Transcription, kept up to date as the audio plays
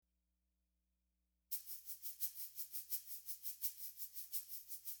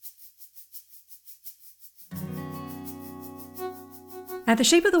At The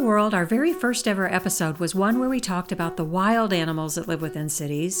Shape of the World, our very first ever episode was one where we talked about the wild animals that live within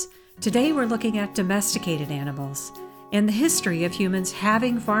cities. Today we're looking at domesticated animals and the history of humans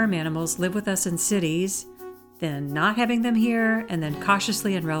having farm animals live with us in cities, then not having them here, and then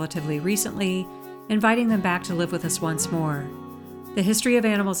cautiously and relatively recently inviting them back to live with us once more. The history of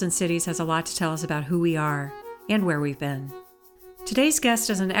animals in cities has a lot to tell us about who we are and where we've been. Today's guest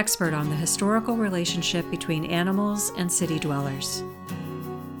is an expert on the historical relationship between animals and city dwellers.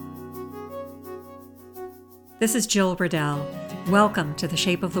 This is Jill Riddell. Welcome to The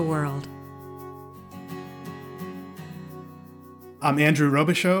Shape of the World. I'm Andrew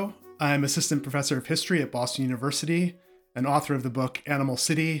Robichaud. I'm Assistant Professor of History at Boston University and author of the book Animal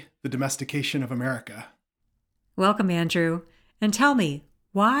City, The Domestication of America. Welcome, Andrew. And tell me,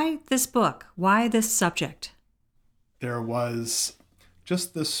 why this book? Why this subject? There was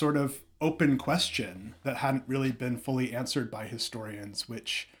just this sort of open question that hadn't really been fully answered by historians,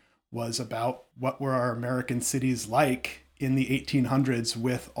 which was about what were our American cities like in the 1800s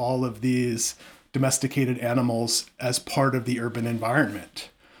with all of these domesticated animals as part of the urban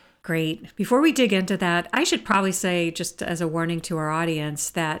environment. Great. Before we dig into that, I should probably say, just as a warning to our audience,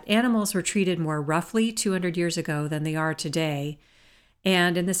 that animals were treated more roughly 200 years ago than they are today.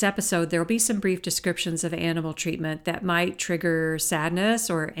 And in this episode, there will be some brief descriptions of animal treatment that might trigger sadness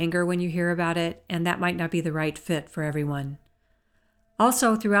or anger when you hear about it, and that might not be the right fit for everyone.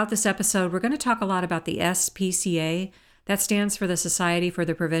 Also, throughout this episode, we're going to talk a lot about the SPCA. That stands for the Society for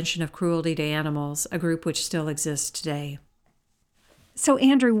the Prevention of Cruelty to Animals, a group which still exists today. So,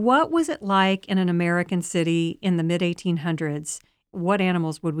 Andrew, what was it like in an American city in the mid-1800s? What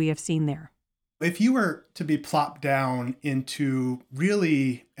animals would we have seen there? If you were to be plopped down into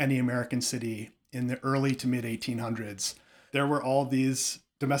really any American city in the early to mid-1800s, there were all these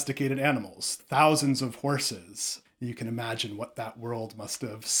domesticated animals, thousands of horses. You can imagine what that world must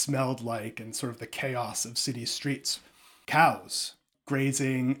have smelled like and sort of the chaos of city streets. Cows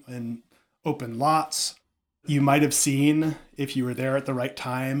grazing in open lots. You might have seen, if you were there at the right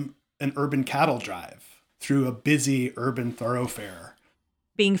time, an urban cattle drive through a busy urban thoroughfare.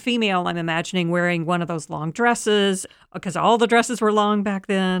 Being female, I'm imagining wearing one of those long dresses, because all the dresses were long back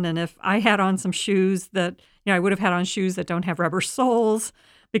then. And if I had on some shoes that, I would have had on shoes that don't have rubber soles,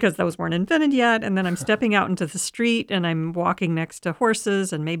 because those weren't invented yet. And then I'm stepping out into the street and I'm walking next to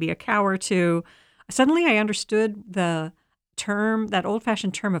horses and maybe a cow or two. Suddenly I understood the term, that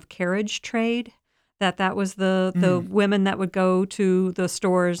old-fashioned term of carriage trade, that was the women that would go to the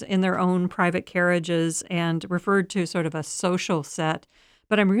stores in their own private carriages and referred to sort of a social set.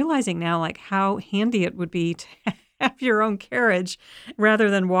 But I'm realizing now like how handy it would be to have your own carriage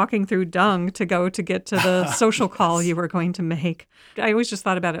rather than walking through dung to get to the social call you were going to make. I always just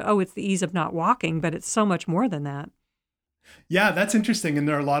thought about it, it's the ease of not walking, but it's so much more than that. Yeah, that's interesting. And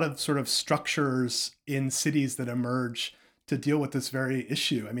there are a lot of sort of structures in cities that emerge to deal with this very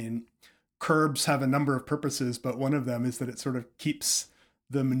issue. I mean, curbs have a number of purposes, but one of them is that it sort of keeps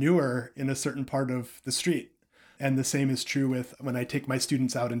the manure in a certain part of the street. And the same is true with when I take my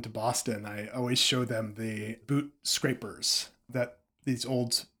students out into Boston, I always show them the boot scrapers that these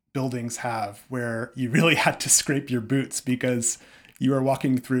old buildings have, where you really had to scrape your boots because you were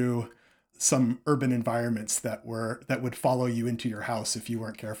walking through some urban environments that would follow you into your house if you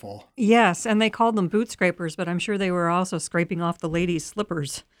weren't careful. Yes, and they called them boot scrapers, but I'm sure they were also scraping off the ladies'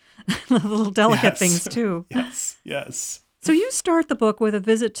 slippers, the little delicate things too. Yes. So you start the book with a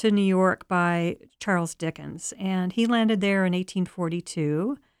visit to New York by Charles Dickens, and he landed there in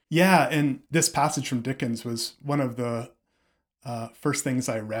 1842. Yeah, and this passage from Dickens was one of the first things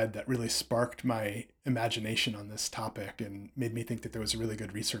I read that really sparked my imagination on this topic and made me think that there was a really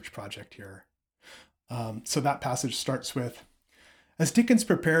good research project here. So that passage starts with, "As Dickens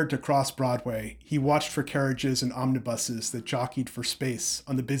prepared to cross Broadway, he watched for carriages and omnibuses that jockeyed for space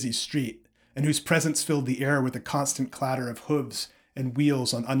on the busy street, and whose presence filled the air with a constant clatter of hooves and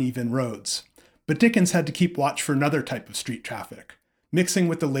wheels on uneven roads. But Dickens had to keep watch for another type of street traffic. Mixing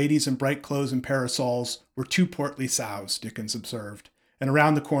with the ladies in bright clothes and parasols were two portly sows, Dickens observed, and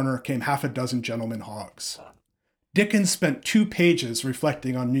around the corner came half a dozen gentlemen hogs. Dickens spent 2 pages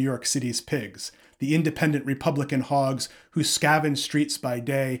reflecting on New York City's pigs, the independent Republican hogs who scavenged streets by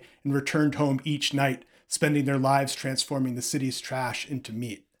day and returned home each night, spending their lives transforming the city's trash into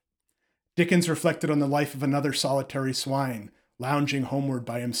meat. Dickens reflected on the life of another solitary swine, lounging homeward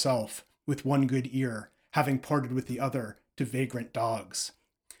by himself, with one good ear, having parted with the other to vagrant dogs.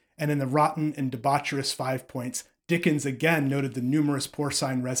 And in the rotten and debaucherous 5 Points, Dickens again noted the numerous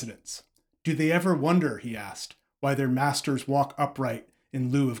porcine residents. Do they ever wonder, he asked, why their masters walk upright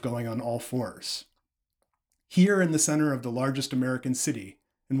in lieu of going on all fours? Here in the center of the largest American city,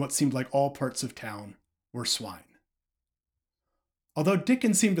 in what seemed like all parts of town, were swine. Although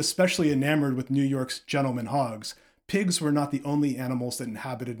Dickens seemed especially enamored with New York's gentleman hogs, pigs were not the only animals that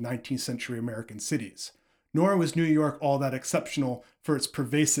inhabited 19th century American cities, nor was New York all that exceptional for its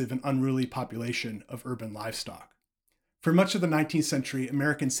pervasive and unruly population of urban livestock. For much of the 19th century,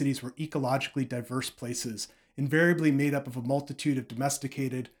 American cities were ecologically diverse places, invariably made up of a multitude of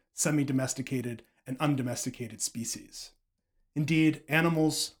domesticated, semi-domesticated, and undomesticated species. Indeed,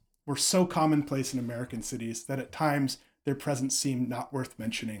 animals were so commonplace in American cities that at times their presence seemed not worth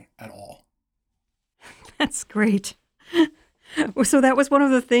mentioning at all. That's great. So that was one of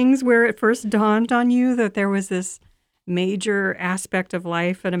the things where it first dawned on you that there was this major aspect of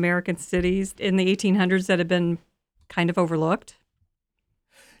life in American cities in the 1800s that had been kind of overlooked?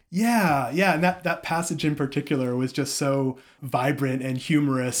 Yeah. And that passage in particular was just so vibrant and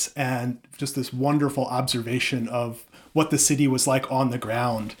humorous and just this wonderful observation of what the city was like on the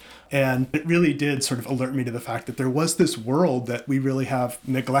ground. And it really did sort of alert me to the fact that there was this world that we really have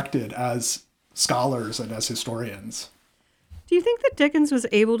neglected as scholars and as historians. Do you think that Dickens was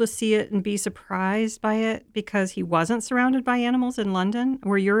able to see it and be surprised by it because he wasn't surrounded by animals in London?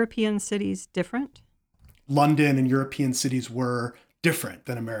 Were European cities different? London and European cities were different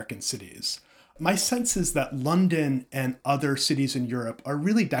than American cities. My sense is that London and other cities in Europe are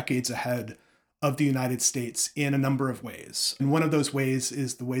really decades ahead of the United States in a number of ways. And one of those ways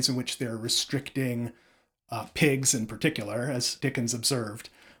is the ways in which they're restricting pigs in particular, as Dickens observed,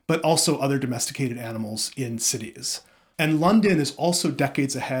 but also other domesticated animals in cities. And London is also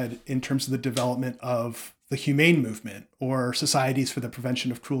decades ahead in terms of the development of the humane movement, or societies for the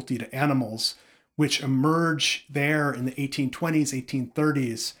prevention of cruelty to animals, which emerge there in the 1820s,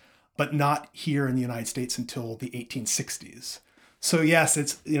 1830s, but not here in the United States until the 1860s. So yes,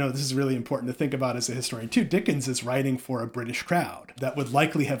 it's, this is really important to think about as a historian too. Dickens is writing for a British crowd that would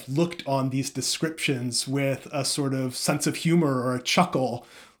likely have looked on these descriptions with a sort of sense of humor or a chuckle,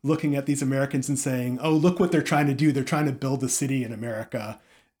 looking at these Americans and saying, oh, look what they're trying to do. They're trying to build a city in America,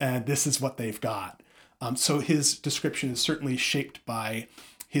 and this is what they've got. So his description is certainly shaped by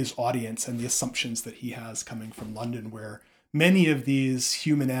his audience and the assumptions that he has coming from London, where many of these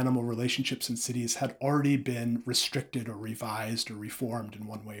human-animal relationships in cities had already been restricted or revised or reformed in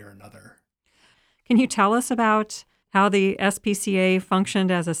one way or another. Can you tell us about how the SPCA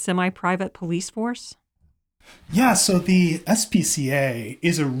functioned as a semi-private police force? Yeah, so the SPCA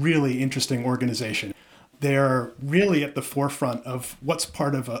is a really interesting organization. They're really at the forefront of what's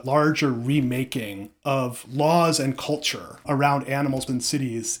part of a larger remaking of laws and culture around animals in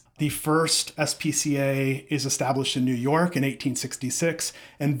cities. The first SPCA is established in New York in 1866,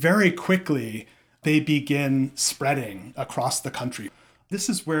 and very quickly they begin spreading across the country. This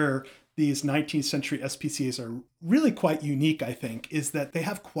is where these 19th century SPCAs are really quite unique, I think, is that they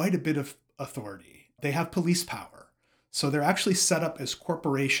have quite a bit of authority. They have police power. So they're actually set up as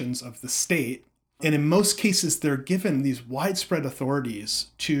corporations of the state. And in most cases, they're given these widespread authorities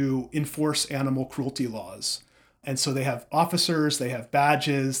to enforce animal cruelty laws. And so they have officers, they have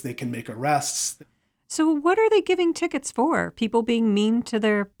badges, they can make arrests. So what are they giving tickets for? People being mean to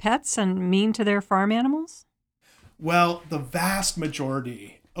their pets and mean to their farm animals? Well, the vast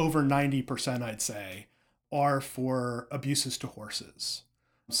majority, over 90%, I'd say, are for abuses to horses.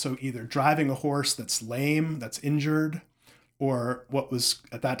 So either driving a horse that's lame, that's injured, or what was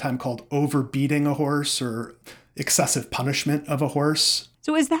at that time called overbeating a horse or excessive punishment of a horse.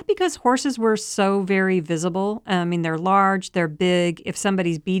 So is that because horses were so very visible? I mean, they're large, they're big. If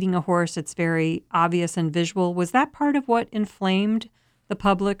somebody's beating a horse, it's very obvious and visual. Was that part of what inflamed the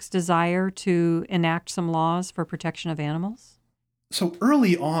public's desire to enact some laws for protection of animals? So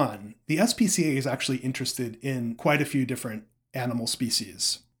early on, the SPCA is actually interested in quite a few different animal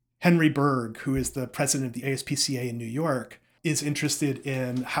species. Henry Bergh, who is the president of the ASPCA in New York, is interested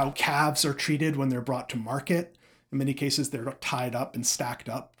in how calves are treated when they're brought to market. In many cases, they're tied up and stacked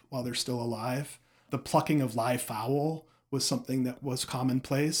up while they're still alive. The plucking of live fowl was something that was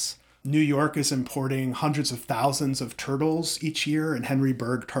commonplace. New York is importing hundreds of thousands of turtles each year, and Henry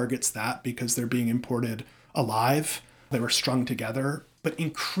Bergh targets that because they're being imported alive. They were strung together. But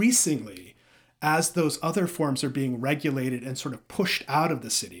increasingly, as those other forms are being regulated and sort of pushed out of the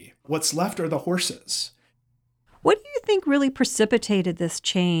city, what's left are the horses. What do you think really precipitated this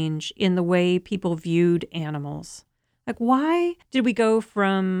change in the way people viewed animals? Like, why did we go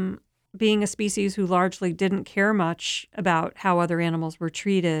from being a species who largely didn't care much about how other animals were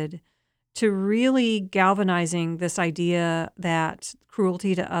treated to really galvanizing this idea that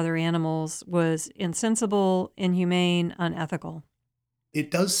cruelty to other animals was insensible, inhumane, unethical?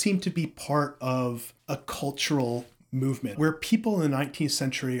 it does seem to be part of a cultural movement where people in the 19th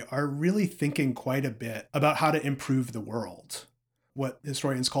century are really thinking quite a bit about how to improve the world. What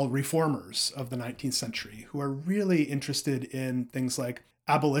historians call reformers of the 19th century, who are really interested in things like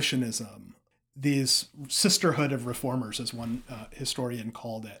abolitionism, these sisterhood of reformers, as one historian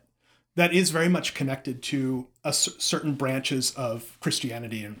called it, that is very much connected to certain branches of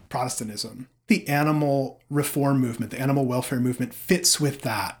Christianity and Protestantism. The animal reform movement, the animal welfare movement, fits with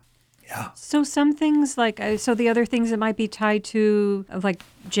that. Yeah. So some things so the other things that might be tied to like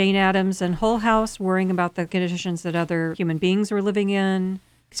Jane Addams and Hull House, worrying about the conditions that other human beings were living in,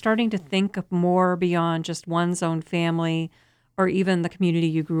 starting to think of more beyond just one's own family or even the community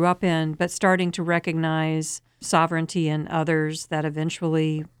you grew up in, but starting to recognize sovereignty in others that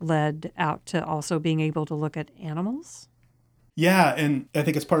eventually led out to also being able to look at animals. Yeah, and I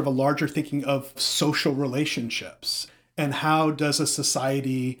think it's part of a larger thinking of social relationships and how does a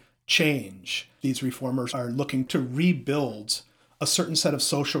society change. These reformers are looking to rebuild a certain set of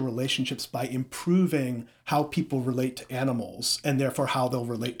social relationships by improving how people relate to animals and therefore how they'll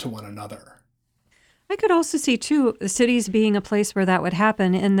relate to one another. I could also see, too, cities being a place where that would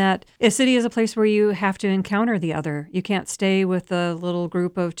happen, in that a city is a place where you have to encounter the other. You can't stay with a little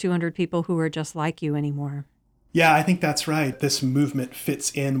group of 200 people who are just like you anymore. Yeah, I think that's right. This movement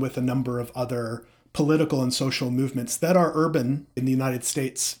fits in with a number of other political and social movements that are urban in the United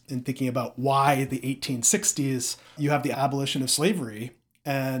States. In thinking about why the 1860s, you have the abolition of slavery,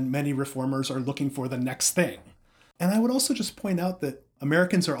 and many reformers are looking for the next thing. And I would also just point out that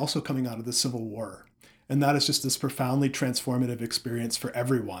Americans are also coming out of the Civil War. And that is just this profoundly transformative experience for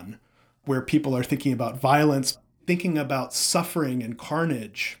everyone, where people are thinking about violence, thinking about suffering and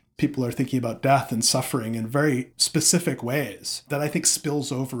carnage. People are thinking about death and suffering in very specific ways that I think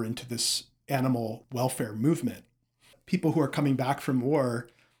spills over into this animal welfare movement. People who are coming back from war,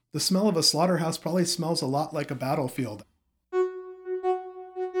 the smell of a slaughterhouse probably smells a lot like a battlefield.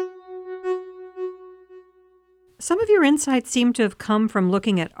 Some of your insights seem to have come from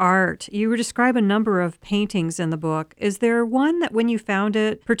looking at art. You describe a number of paintings in the book. Is there one that when you found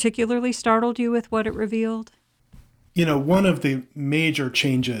it particularly startled you with what it revealed? You know, one of the major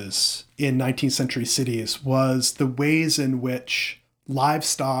changes in 19th century cities was the ways in which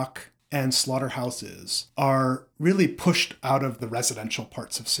livestock and slaughterhouses are really pushed out of the residential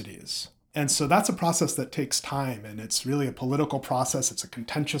parts of cities. And so that's a process that takes time, and it's really a political process. It's a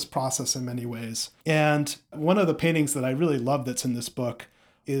contentious process in many ways. And one of the paintings that I really love that's in this book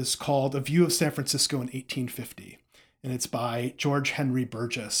is called A View of San Francisco in 1850. And it's by George Henry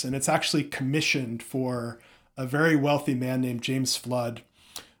Burgess. And it's actually commissioned for a very wealthy man named James Flood,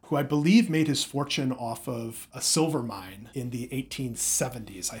 who I believe made his fortune off of a silver mine in the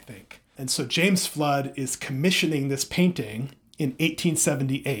 1870s, I think. And so James Flood is commissioning this painting in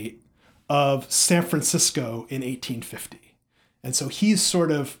 1878 of San Francisco in 1850. And so he's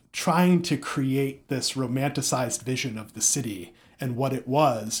sort of trying to create this romanticized vision of the city and what it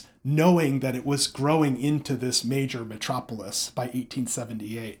was, knowing that it was growing into this major metropolis by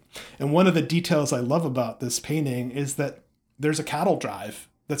 1878. And one of the details I love about this painting is that there's a cattle drive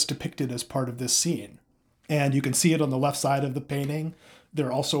that's depicted as part of this scene. And you can see it on the left side of the painting. There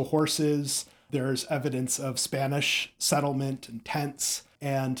are also horses. There's evidence of Spanish settlement and tents.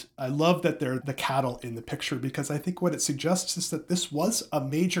 And I love that there are the cattle in the picture, because I think what it suggests is that this was a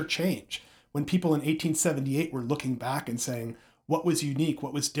major change. When people in 1878 were looking back and saying, what was unique,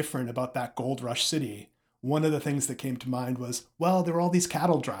 what was different about that gold rush city? One of the things that came to mind was, well, there were all these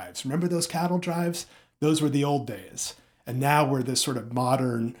cattle drives. Remember those cattle drives? Those were the old days. And now we're this sort of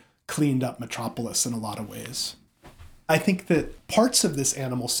modern, cleaned up metropolis in a lot of ways. I think that parts of this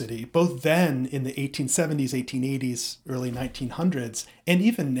animal city, both then in the 1870s, 1880s, early 1900s, and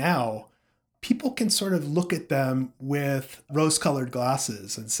even now, people can sort of look at them with rose-colored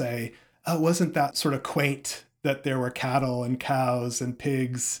glasses and say, oh, wasn't that sort of quaint that there were cattle and cows and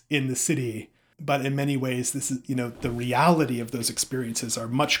pigs in the city? But in many ways, this is, the reality of those experiences are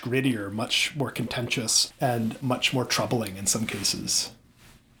much grittier, much more contentious, and much more troubling in some cases.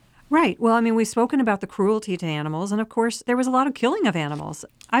 Right. Well, I mean, we've spoken about the cruelty to animals, and of course, there was a lot of killing of animals.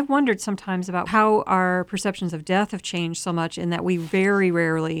 I've wondered sometimes about how our perceptions of death have changed so much in that we very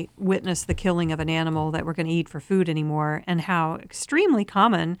rarely witness the killing of an animal that we're going to eat for food anymore, and how extremely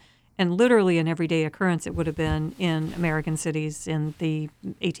common and literally an everyday occurrence it would have been in American cities in the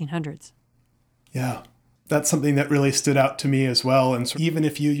 1800s. Yeah, that's something that really stood out to me as well. And so even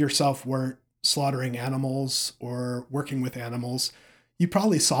if you yourself weren't slaughtering animals or working with animals, you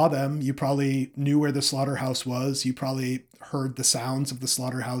probably saw them. You probably knew where the slaughterhouse was. You probably heard the sounds of the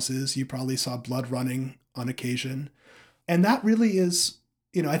slaughterhouses. You probably saw blood running on occasion. And that really is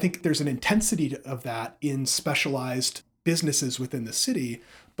I think there's an intensity of that in specialized businesses within the city,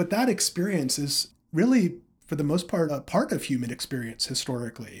 but that experience is really, for the most part, a part of human experience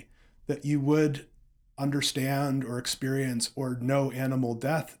historically, that you would understand or experience or know animal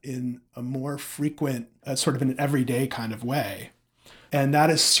death in a more frequent, sort of an everyday kind of way. And that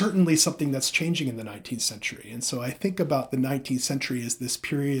is certainly something that's changing in the 19th century. And so I think about the 19th century as this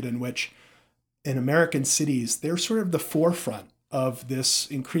period in which in American cities, they're sort of the forefront of this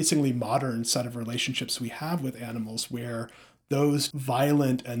increasingly modern set of relationships we have with animals, where those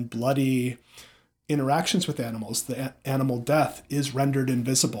violent and bloody interactions with animals, the animal death, is rendered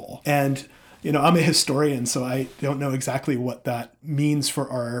invisible. And, I'm a historian, so I don't know exactly what that means for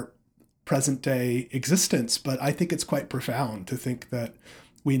our present day existence, but I think it's quite profound to think that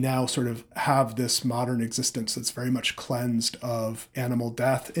we now sort of have this modern existence that's very much cleansed of animal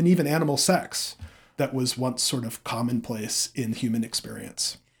death and even animal sex that was once sort of commonplace in human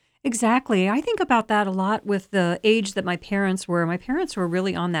experience. Exactly. I think about that a lot with the age that my parents were. My parents were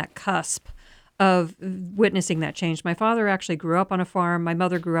really on that cusp of witnessing that change. My father actually grew up on a farm. My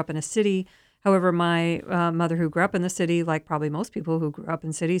mother grew up in a city. However, my mother, who grew up in the city, like probably most people who grew up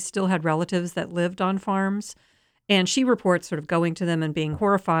in cities, still had relatives that lived on farms. And she reports sort of going to them and being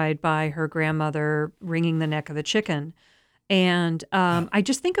horrified by her grandmother wringing the neck of a chicken. And I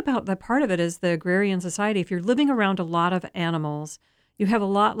just think about that part of it as the agrarian society. If you're living around a lot of animals, you have a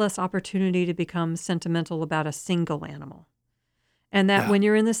lot less opportunity to become sentimental about a single animal. And that Yeah. when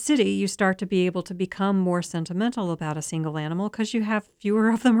you're in the city, you start to be able to become more sentimental about a single animal because you have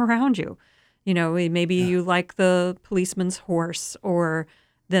fewer of them around you. Maybe Yeah. you like the policeman's horse, or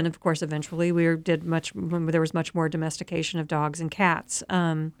then, of course, eventually there was much more domestication of dogs and cats.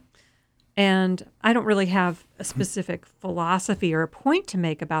 And I don't really have a specific philosophy or a point to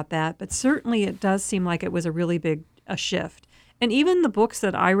make about that, but certainly it does seem like it was a really big a shift. And even the books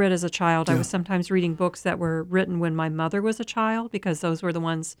that I read as a child, I Yeah. was sometimes reading books that were written when my mother was a child because those were the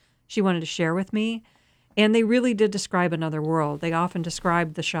ones she wanted to share with me. And they really did describe another world. They often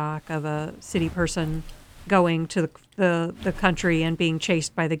described the shock of a city person going to the country and being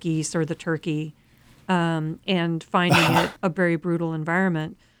chased by the geese or the turkey, and finding it a very brutal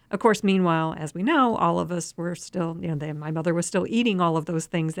environment. Of course, meanwhile, as we know, all of us were still, my mother was still eating all of those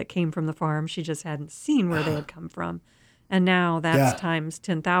things that came from the farm. She just hadn't seen where they had come from. And now that's Yeah. times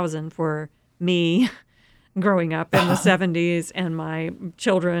 10,000 for me growing up in the 70s and my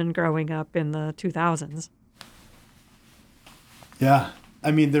children growing up in the 2000s. Yeah.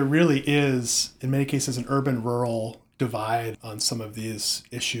 I mean, there really is, in many cases, an urban rural divide on some of these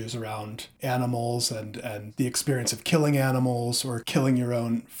issues around animals and the experience of killing animals or killing your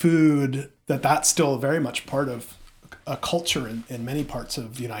own food, that's still very much part of a culture in many parts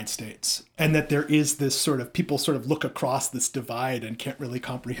of the United States. And that there is this sort of, people sort of look across this divide and can't really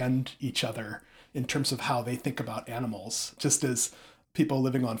comprehend each other in terms of how they think about animals. Just as people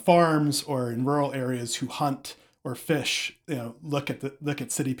living on farms or in rural areas who hunt or fish, look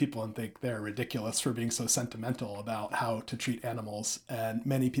at city people and think they're ridiculous for being so sentimental about how to treat animals. And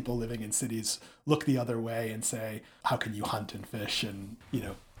many people living in cities look the other way and say, how can you hunt and fish and,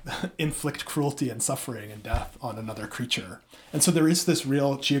 inflict cruelty and suffering and death on another creature? And so there is this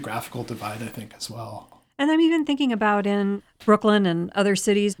real geographical divide, I think, as well. And I'm even thinking about in Brooklyn and other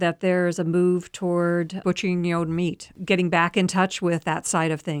cities that there's a move toward butchering your own meat, getting back in touch with that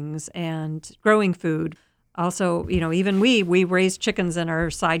side of things and growing food. Also, even we raised chickens in our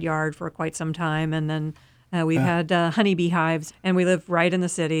side yard for quite some time. And then we've Yeah. had honeybee hives, and we live right in the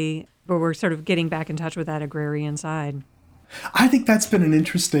city, but we're sort of getting back in touch with that agrarian side. I think that's been an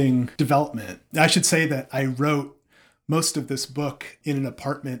interesting development. I should say that I wrote most of this book in an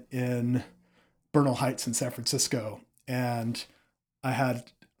apartment in Bernal Heights in San Francisco. And I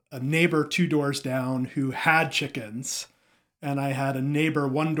had a neighbor 2 doors down who had chickens. And I had a neighbor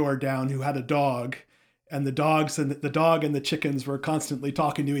 1 door down who had a dog. And the dog and the chickens were constantly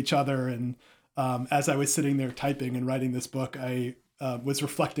talking to each other. And as I was sitting there typing and writing this book, I was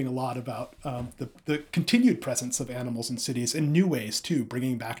reflecting a lot about the continued presence of animals in cities in new ways too,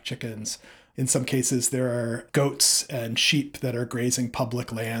 bringing back chickens. In some cases, there are goats and sheep that are grazing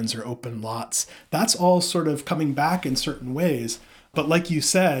public lands or open lots. That's all sort of coming back in certain ways. But like you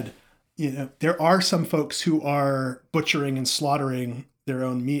said, there are some folks who are butchering and slaughtering their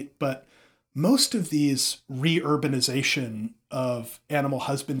own meat, but most of these re-urbanization of animal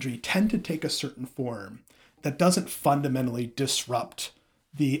husbandry tend to take a certain form that doesn't fundamentally disrupt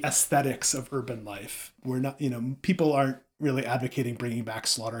the aesthetics of urban life. We're not, people aren't really advocating bringing back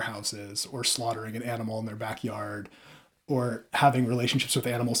slaughterhouses or slaughtering an animal in their backyard or having relationships with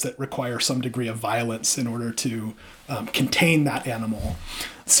animals that require some degree of violence in order to contain that animal.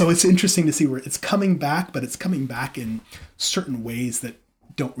 So it's interesting to see where it's coming back, but it's coming back in certain ways that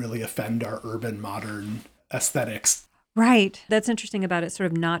don't really offend our urban modern aesthetics. Right. That's interesting about it,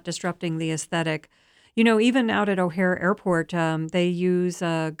 sort of not disrupting the aesthetic. Even out at O'Hare Airport, they use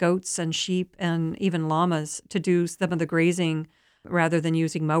goats and sheep and even llamas to do some of the grazing rather than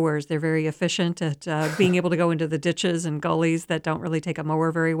using mowers. They're very efficient at being able to go into the ditches and gullies that don't really take a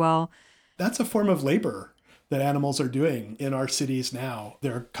mower very well. That's a form of labor that animals are doing in our cities now.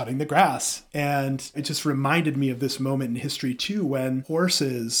 They're cutting the grass. And it just reminded me of this moment in history too, when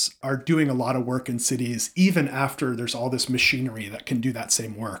horses are doing a lot of work in cities, even after there's all this machinery that can do that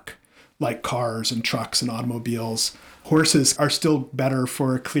same work, like cars and trucks and automobiles. Horses are still better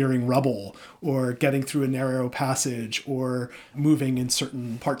for clearing rubble or getting through a narrow passage or moving in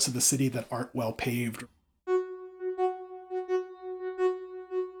certain parts of the city that aren't well paved.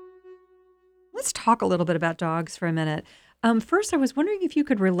 Let's talk a little bit about dogs for a minute. First, I was wondering if you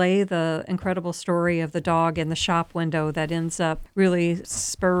could relay the incredible story of the dog in the shop window that ends up really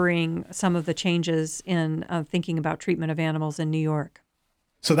spurring some of the changes in thinking about treatment of animals in New York.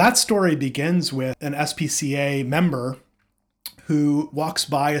 So that story begins with an SPCA member who walks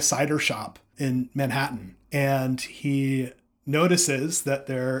by a cider shop in Manhattan, and he notices that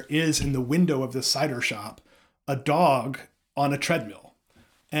there is in the window of this cider shop a dog on a treadmill.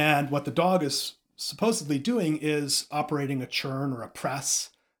 And what the dog is supposedly doing is operating a churn or a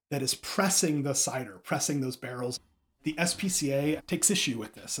press that is pressing the cider, pressing those barrels. The SPCA takes issue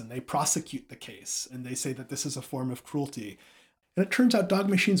with this and they prosecute the case and they say that this is a form of cruelty. And it turns out dog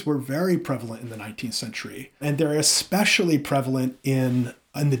machines were very prevalent in the 19th century, and they're especially prevalent in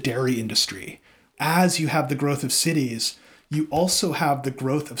the dairy industry. As you have the growth of cities, you also have the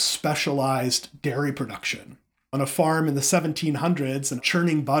growth of specialized dairy production. On a farm in the 1700s, and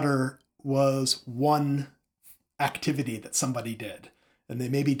churning butter was one activity that somebody did. And they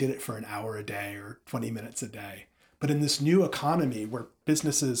maybe did it for an hour a day or 20 minutes a day. But in this new economy where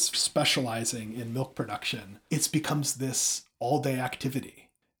businesses specializing in milk production, it becomes this all-day activity.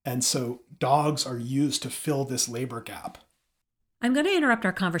 And so dogs are used to fill this labor gap. I'm going to interrupt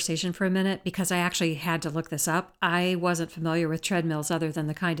our conversation for a minute because I actually had to look this up. I wasn't familiar with treadmills other than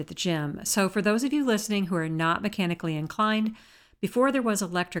the kind at the gym. So for those of you listening who are not mechanically inclined, before there was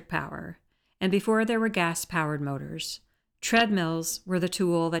electric power and before there were gas-powered motors, treadmills were the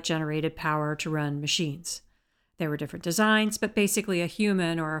tool that generated power to run machines. There were different designs, but basically a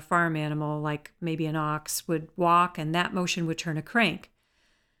human or a farm animal, like maybe an ox, would walk and that motion would turn a crank.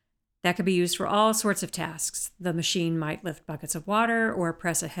 That could be used for all sorts of tasks. The machine might lift buckets of water or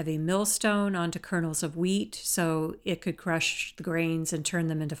press a heavy millstone onto kernels of wheat so it could crush the grains and turn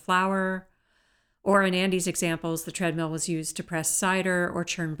them into flour. Or in Andy's examples, the treadmill was used to press cider or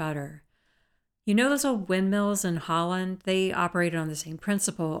churn butter. You know those old windmills in Holland? They operated on the same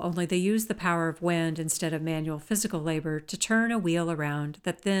principle, only they used the power of wind instead of manual physical labor to turn a wheel around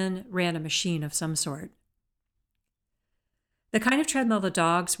that then ran a machine of some sort. The kind of treadmill the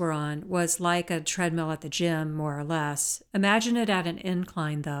dogs were on was like a treadmill at the gym, more or less. Imagine it at an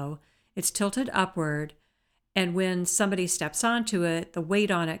incline, though. It's tilted upward, and when somebody steps onto it, the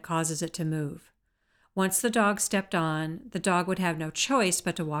weight on it causes it to move. Once the dog stepped on, the dog would have no choice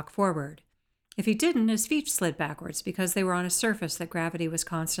but to walk forward. If he didn't, his feet slid backwards because they were on a surface that gravity was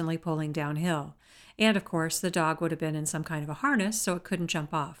constantly pulling downhill. And, of course, the dog would have been in some kind of a harness, so it couldn't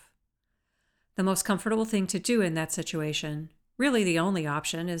jump off. The most comfortable thing to do in that situation, really the only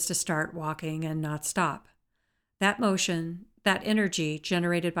option, is to start walking and not stop. That motion, that energy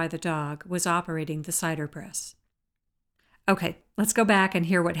generated by the dog, was operating the cider press. Okay, let's go back and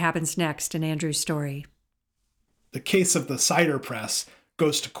hear what happens next in Andrew's story. The case of the cider press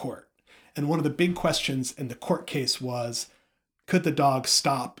goes to court. And one of the big questions in the court case was, could the dog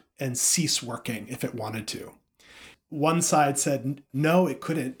stop and cease working if it wanted to? One side said, no, it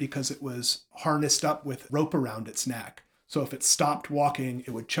couldn't because it was harnessed up with rope around its neck. So if it stopped walking,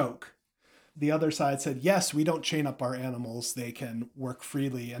 it would choke. The other side said, yes, we don't chain up our animals. They can work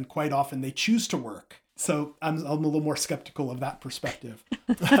freely. And quite often they choose to work. So I'm a little more skeptical of that perspective.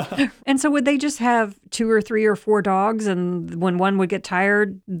 And so would they just have 2 or 3 or 4 dogs, and when one would get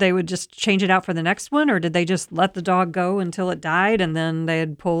tired, they would just change it out for the next one? Or did they just let the dog go until it died and then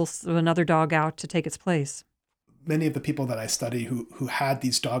they'd pull another dog out to take its place? Many of the people that I study who had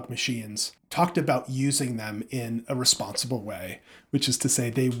these dog machines talked about using them in a responsible way, which is to say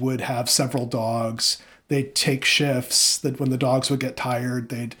they would have several dogs. They'd take shifts that when the dogs would get tired,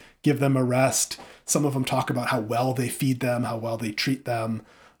 they'd give them a rest. Some of them talk about how well they feed them, how well they treat them.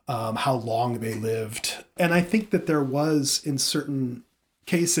 how long they lived. And I think that there was, in certain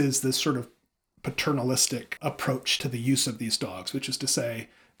cases, this sort of paternalistic approach to the use of these dogs, which is to say,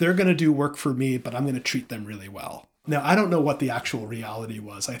 they're going to do work for me, but I'm going to treat them really well. Now, I don't know what the actual reality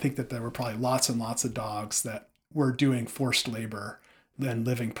was. I think that there were probably lots and lots of dogs that were doing forced labor and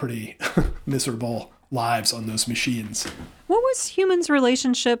living pretty miserable lives on those machines. What was humans'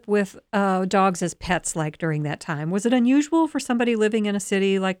 relationship with dogs as pets like during that time? Was it unusual for somebody living in a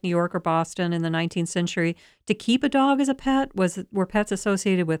city like New York or Boston in the 19th century to keep a dog as a pet? Were pets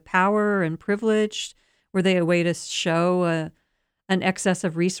associated with power and privilege? Were they a way to show an excess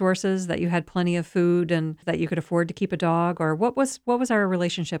of resources, that you had plenty of food and that you could afford to keep a dog? Or what was our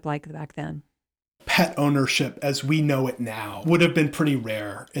relationship like back then? Pet ownership, as we know it now, would have been pretty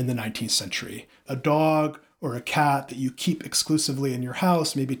rare in the 19th century. A dog or a cat that you keep exclusively in your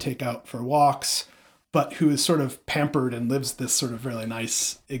house, maybe take out for walks, but who is sort of pampered and lives this sort of really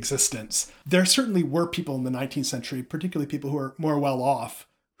nice existence. There certainly were people in the 19th century, particularly people who are more well off,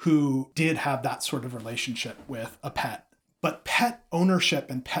 who did have that sort of relationship with a pet. But pet ownership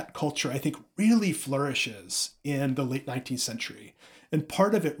and pet culture, I think, really flourishes in the late 19th century. And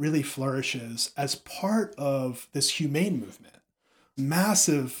part of it really flourishes as part of this humane movement.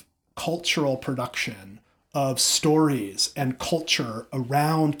 Massive cultural production of stories and culture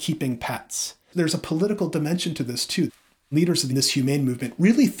around keeping pets. There's a political dimension to this too. Leaders in this humane movement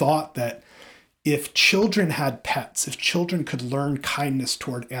really thought that if children had pets, if children could learn kindness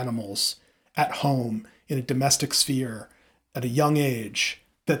toward animals at home, in a domestic sphere, at a young age,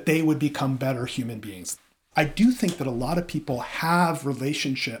 that they would become better human beings. I do think that a lot of people have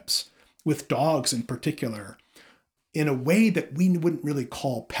relationships with dogs in particular in a way that we wouldn't really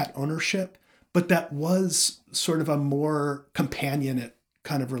call pet ownership, but that was sort of a more companionate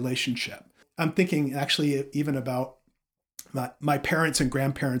kind of relationship. I'm thinking actually even about my parents and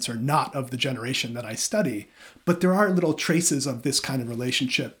grandparents are not of the generation that I study, but there are little traces of this kind of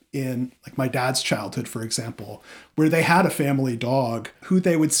relationship in like my dad's childhood, for example, where they had a family dog who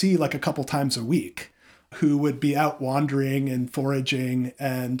they would see like a couple times a week, who would be out wandering and foraging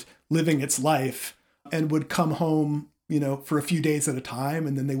and living its life and would come home, for a few days at a time,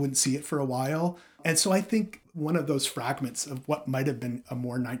 and then they wouldn't see it for a while. And so I think one of those fragments of what might have been a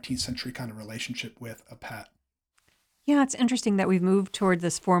more 19th century kind of relationship with a pet. Yeah, it's interesting that we've moved toward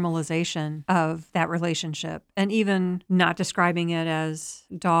this formalization of that relationship and even not describing it as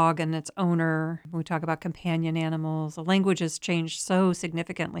dog and its owner. When we talk about companion animals, the language has changed so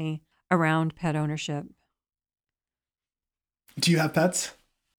significantly around pet ownership. Do you have pets?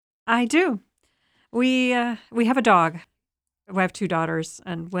 I do. We have a dog. We have two daughters,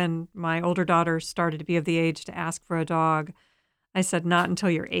 and when my older daughter started to be of the age to ask for a dog, I said, not until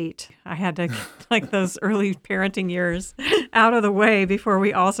you're 8. I had to like those early parenting years out of the way before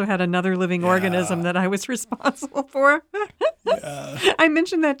we also had another living organism that I was responsible for. I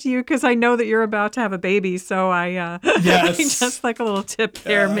mentioned that to you because I know that you're about to have a baby. So I just like a little tip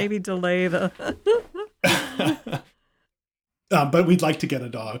there, maybe delay the. But we'd like to get a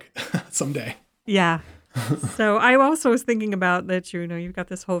dog someday. Yeah. So I also was thinking about that, you've got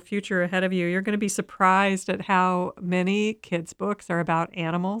this whole future ahead of you. You're going to be surprised at how many kids' books are about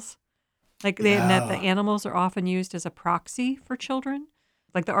animals. Like that the animals are often used as a proxy for children.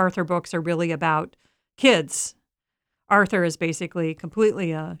 Like the Arthur books are really about kids. Arthur is basically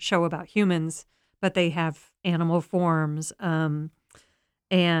completely a show about humans, but they have animal forms. And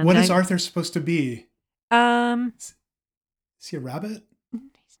what is Arthur supposed to be? Is he a rabbit?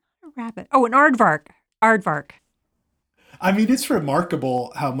 He's not a rabbit. Oh, an aardvark. Aardvark. I mean, it's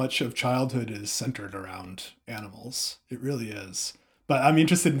remarkable how much of childhood is centered around animals. It really is. But I'm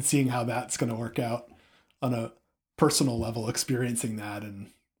interested in seeing how that's going to work out on a personal level, experiencing that. And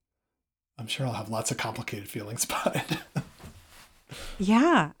I'm sure I'll have lots of complicated feelings about it.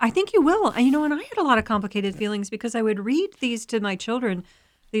 Yeah, I think you will. And I had a lot of complicated feelings because I would read these to my children,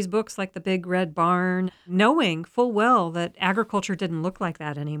 these books like The Big Red Barn, knowing full well that agriculture didn't look like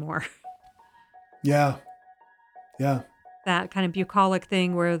that anymore. Yeah. That kind of bucolic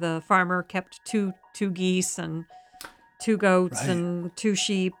thing where the farmer kept two geese and 2 goats and 2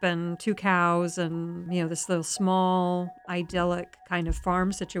 sheep and 2 cows and, this little small idyllic kind of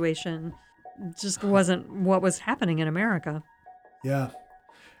farm situation just wasn't what was happening in America. Yeah.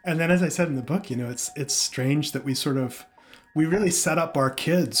 And then, as I said in the book, it's strange that we really set up our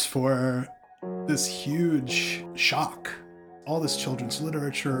kids for this huge shock. All this children's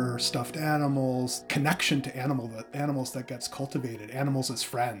literature, stuffed animals, connection to animals that gets cultivated, animals as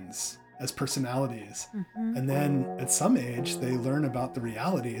friends, as personalities. Mm-hmm. And then at some age, they learn about the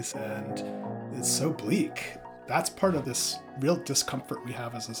realities, and it's so bleak that's part of this real discomfort we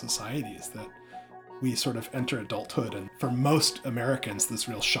have as a society, is that we sort of enter adulthood, and for most Americans, this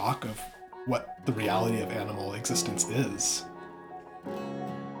real shock of what the reality of animal existence is.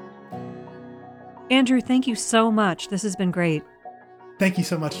 Andrew, thank you so much. This has been great. Thank you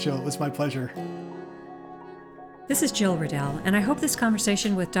so much, Jill. It was my pleasure. This is Jill Riddell, and I hope this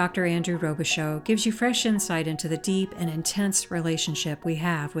conversation with Dr. Andrew Robichaud gives you fresh insight into the deep and intense relationship we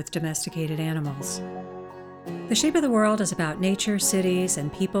have with domesticated animals. The Shape of the World is about nature, cities,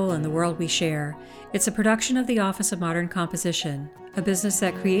 and people and the world we share. It's a production of the Office of Modern Composition, a business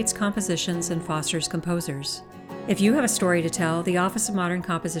that creates compositions and fosters composers. If you have a story to tell, the Office of Modern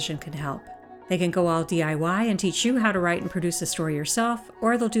Composition can help. They can go all DIY and teach you how to write and produce a story yourself,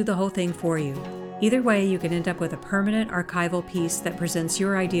 or they'll do the whole thing for you. Either way, you can end up with a permanent archival piece that presents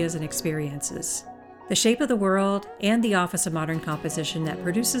your ideas and experiences. The Shape of the World and the Office of Modern Composition that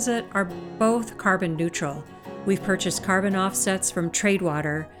produces it are both carbon neutral. We've purchased carbon offsets from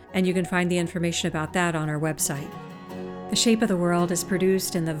Tradewater, and you can find the information about that on our website. The Shape of the World is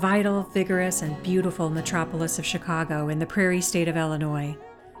produced in the vital, vigorous, and beautiful metropolis of Chicago in the Prairie State of Illinois.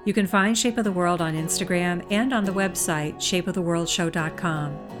 You can find Shape of the World on Instagram and on the website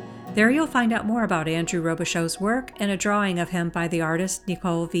shapeoftheworldshow.com. There you'll find out more about Andrew Robichaud's work and a drawing of him by the artist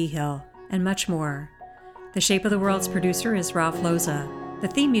Nicole Vigil, and much more. The Shape of the World's producer is Ralph Loza. The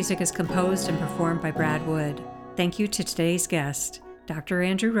theme music is composed and performed by Brad Wood. Thank you to today's guest, Dr.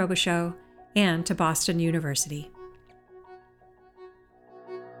 Andrew Robichaud, and to Boston University.